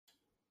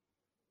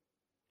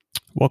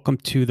Welcome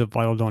to the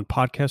Vital Dawn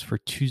podcast for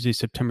Tuesday,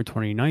 September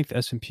 29th.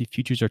 S&P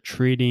futures are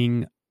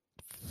trading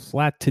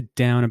flat to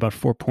down about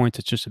 4 points.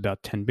 It's just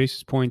about 10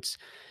 basis points.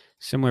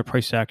 Similar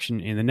price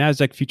action in the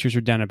NASDAQ futures are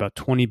down about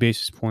 20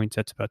 basis points.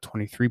 That's about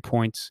 23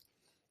 points.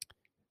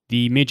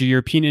 The major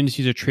European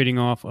indices are trading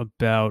off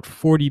about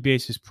 40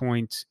 basis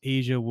points.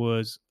 Asia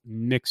was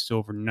mixed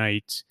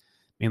overnight.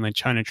 Mainland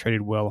China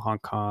traded well. Hong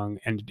Kong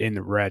ended in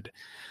the red.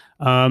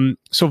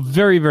 So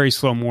very, very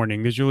slow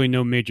morning. There's really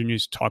no major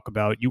news to talk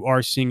about. You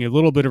are seeing a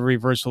little bit of a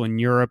reversal in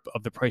Europe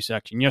of the price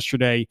action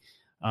yesterday.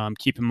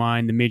 Keep in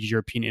mind the major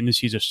European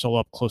indices are still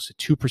up close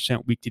to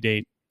 2% week to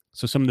date.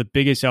 So some of the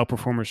biggest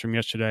outperformers from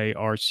yesterday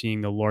are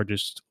seeing the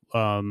largest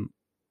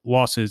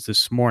losses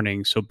this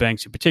morning. So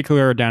banks in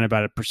particular are down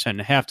about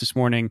 1.5% this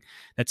morning.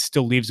 That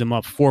still leaves them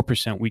up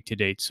 4% week to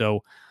date.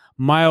 So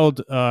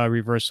mild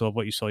reversal of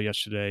what you saw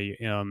yesterday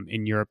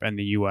in Europe and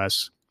the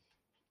U.S.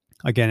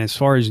 Again, as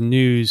far as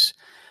news,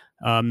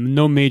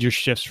 no major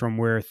shifts from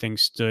where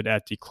things stood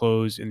at the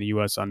close in the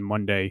U.S. on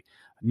Monday.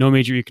 No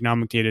major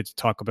economic data to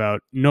talk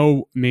about.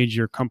 No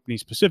major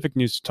company-specific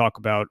news to talk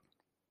about.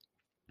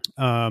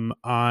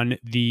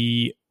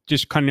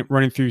 Just kind of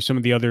running through some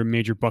of the other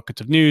major buckets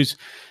of news.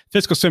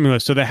 Fiscal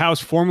stimulus. So the House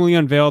formally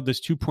unveiled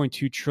this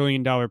 $2.2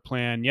 trillion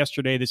plan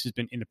yesterday. This has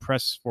been in the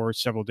press for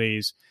several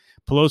days.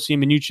 Pelosi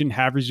and Mnuchin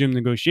have resumed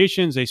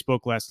negotiations. They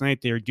spoke last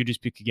night. They are due to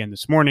speak again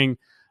this morning.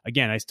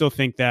 Again, I still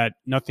think that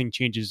nothing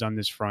changes on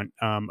this front.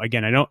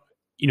 Again, I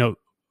don't,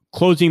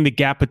 closing the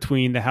gap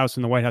between the House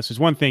and the White House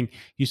is one thing.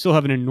 You still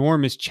have an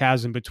enormous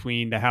chasm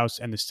between the House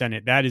and the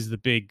Senate. That is the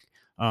big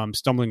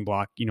stumbling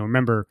block.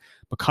 Remember,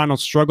 McConnell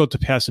struggled to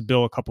pass a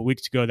bill a couple of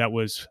weeks ago that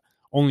was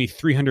only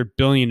 $300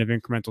 billion of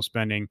incremental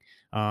spending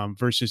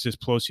versus this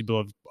Pelosi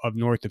bill of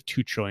north of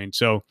 $2 trillion.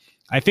 So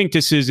I think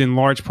this is in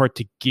large part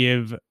to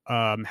give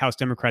House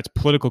Democrats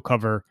political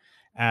cover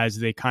as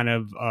they kind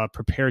of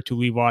prepare to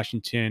leave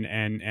Washington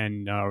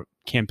and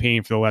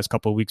campaign for the last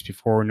couple of weeks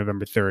before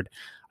November 3rd.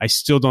 I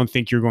still don't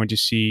think you're going to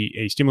see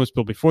a stimulus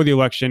bill before the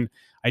election.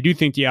 I do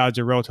think the odds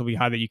are relatively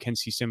high that you can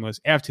see stimulus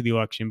after the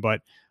election,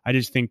 but I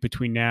just think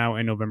between now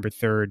and November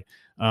 3rd,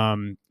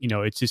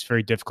 it's just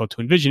very difficult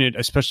to envision it,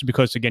 especially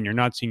because, again, you're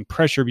not seeing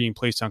pressure being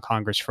placed on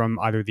Congress from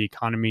either the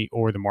economy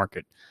or the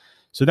market.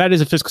 So that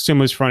is a fiscal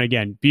stimulus front.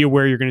 Again, be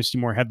aware you're going to see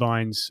more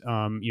headlines,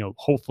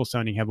 hopeful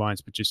sounding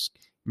headlines, but just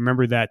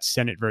remember that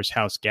Senate versus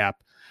House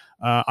gap.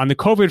 On the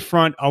COVID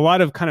front, a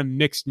lot of kind of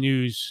mixed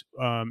news.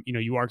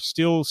 You are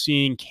still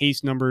seeing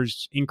case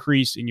numbers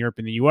increase in Europe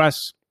and the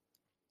U.S.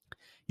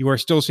 You are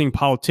still seeing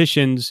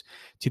politicians,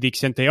 to the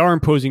extent they are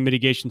imposing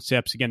mitigation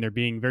steps, again, they're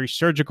being very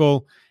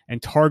surgical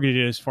and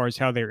targeted as far as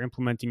how they're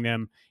implementing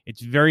them.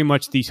 It's very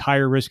much these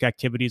higher risk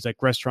activities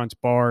like restaurants,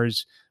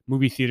 bars,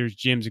 movie theaters,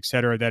 gyms, et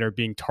cetera, that are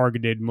being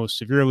targeted most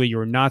severely.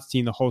 You're not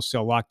seeing the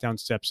wholesale lockdown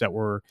steps that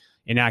were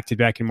enacted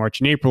back in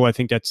March and April. I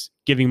think that's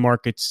giving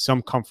markets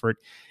some comfort.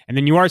 And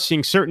then you are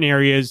seeing certain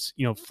areas,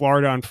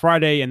 Florida on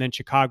Friday and then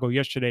Chicago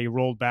yesterday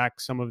rolled back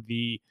some of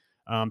the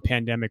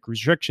pandemic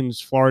restrictions.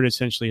 Florida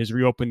essentially has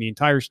reopened the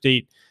entire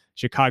state.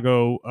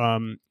 Chicago,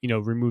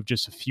 removed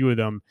just a few of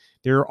them.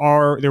 There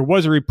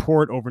was a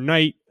report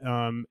overnight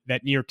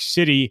that New York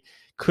City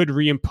could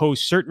reimpose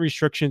certain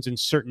restrictions in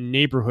certain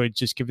neighborhoods,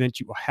 just given that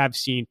you have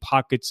seen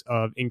pockets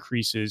of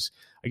increases.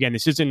 Again,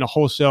 this isn't a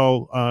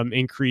wholesale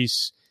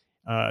increase.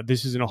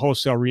 This isn't a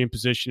wholesale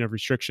reimposition of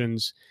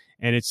restrictions.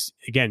 And it's,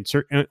 again,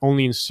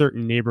 only in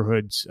certain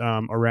neighborhoods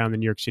around the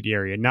New York City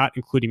area, not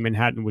including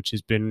Manhattan, which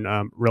has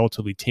been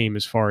relatively tame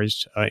as far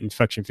as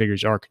infection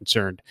figures are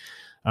concerned.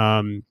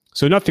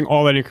 So nothing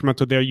all that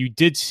incremental there. You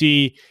did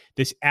see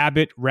this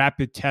Abbott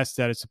rapid test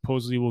that it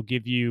supposedly will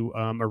give you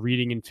a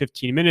reading in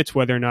 15 minutes,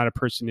 whether or not a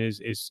person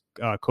is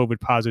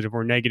COVID positive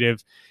or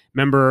negative.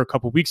 Remember, a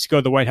couple of weeks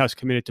ago, the White House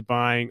committed to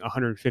buying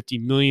 150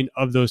 million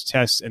of those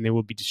tests, and they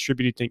will be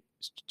distributing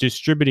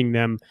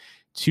them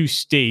to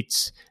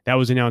states. That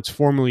was announced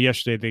formally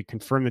yesterday. They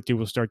confirmed that they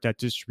will start that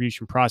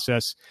distribution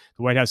process.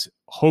 The White House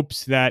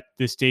hopes that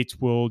the states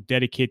will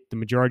dedicate the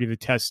majority of the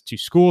tests to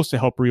schools to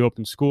help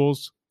reopen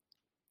schools.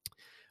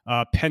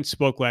 Pence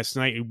spoke last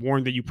night and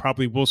warned that you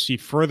probably will see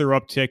further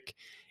uptick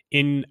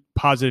in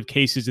positive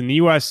cases in the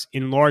U.S.,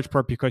 in large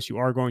part because you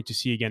are going to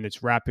see, again,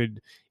 this rapid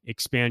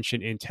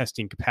expansion in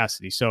testing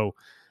capacity. So,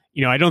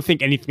 I don't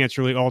think anything that's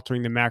really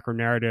altering the macro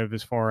narrative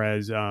as far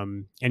as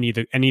any of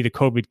the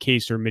COVID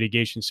case or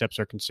mitigation steps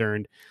are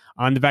concerned.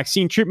 On the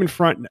vaccine treatment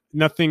front,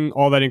 nothing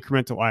all that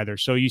incremental either.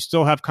 So you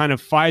still have kind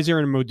of Pfizer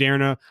and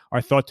Moderna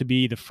are thought to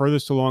be the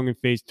furthest along in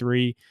phase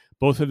 3.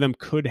 Both of them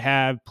could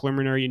have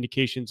preliminary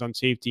indications on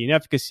safety and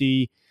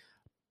efficacy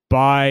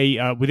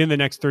by within the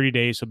next 30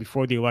 days. So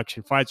before the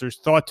election, Pfizer is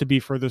thought to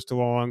be furthest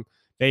along.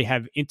 They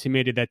have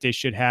intimated that they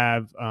should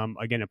have,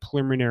 again, a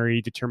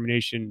preliminary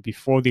determination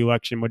before the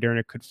election.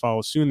 Moderna could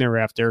follow soon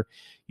thereafter.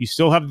 You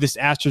still have this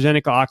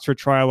AstraZeneca-Oxford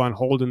trial on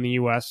hold in the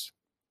U.S.,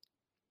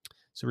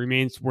 so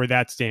remains where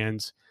that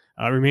stands.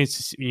 It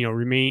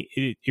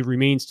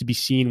remains to be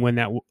seen when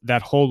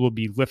that hold will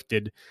be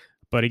lifted.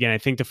 But again, I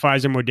think the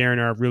Pfizer,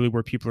 Moderna are really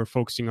where people are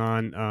focusing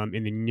on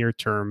in the near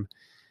term.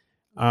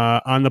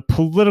 On the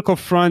political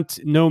front,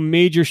 no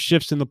major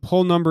shifts in the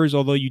poll numbers,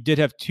 although you did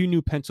have two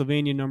new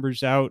Pennsylvania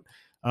numbers out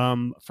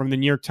from the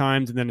New York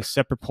Times and then a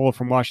separate poll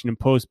from Washington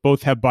Post.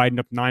 Both have Biden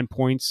up 9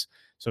 points.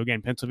 So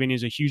again, Pennsylvania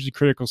is a hugely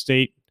critical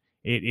state.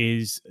 It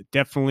is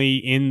definitely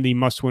in the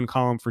must-win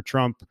column for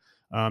Trump.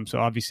 So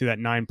obviously that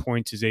 9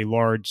 points is a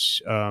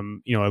large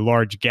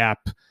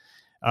gap.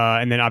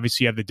 And then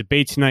obviously you have the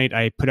debate tonight.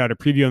 I put out a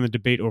preview on the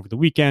debate over the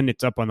weekend.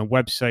 It's up on the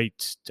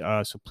website,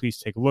 so please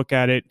take a look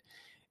at it.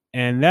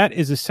 And that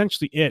is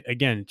essentially it.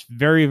 Again, it's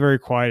very, very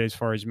quiet as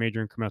far as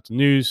major incremental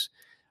news.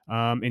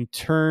 In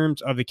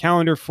terms of the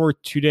calendar for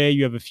today,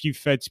 you have a few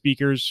Fed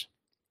speakers.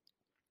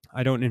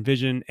 I don't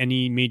envision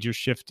any major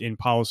shift in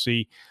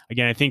policy.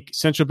 Again, I think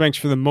central banks,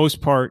 for the most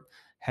part,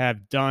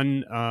 have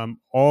done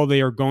all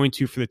they are going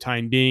to for the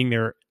time being.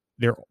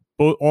 They're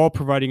all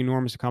providing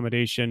enormous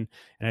accommodation,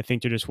 and I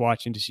think they're just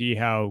watching to see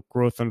how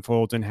growth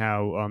unfolds and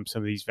how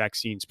some of these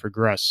vaccines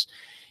progress.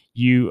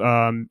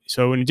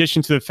 So in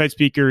addition to the Fed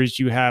speakers,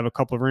 you have a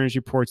couple of earnings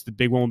reports. The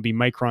big one will be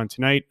Micron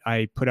tonight.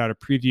 I put out a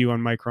preview on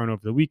Micron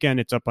over the weekend.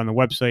 It's up on the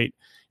website.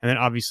 And then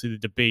obviously the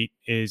debate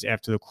is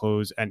after the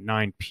close at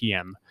 9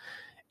 p.m.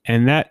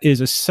 And that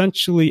is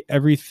essentially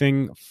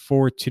everything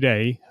for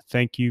today.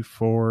 Thank you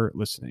for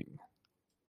listening.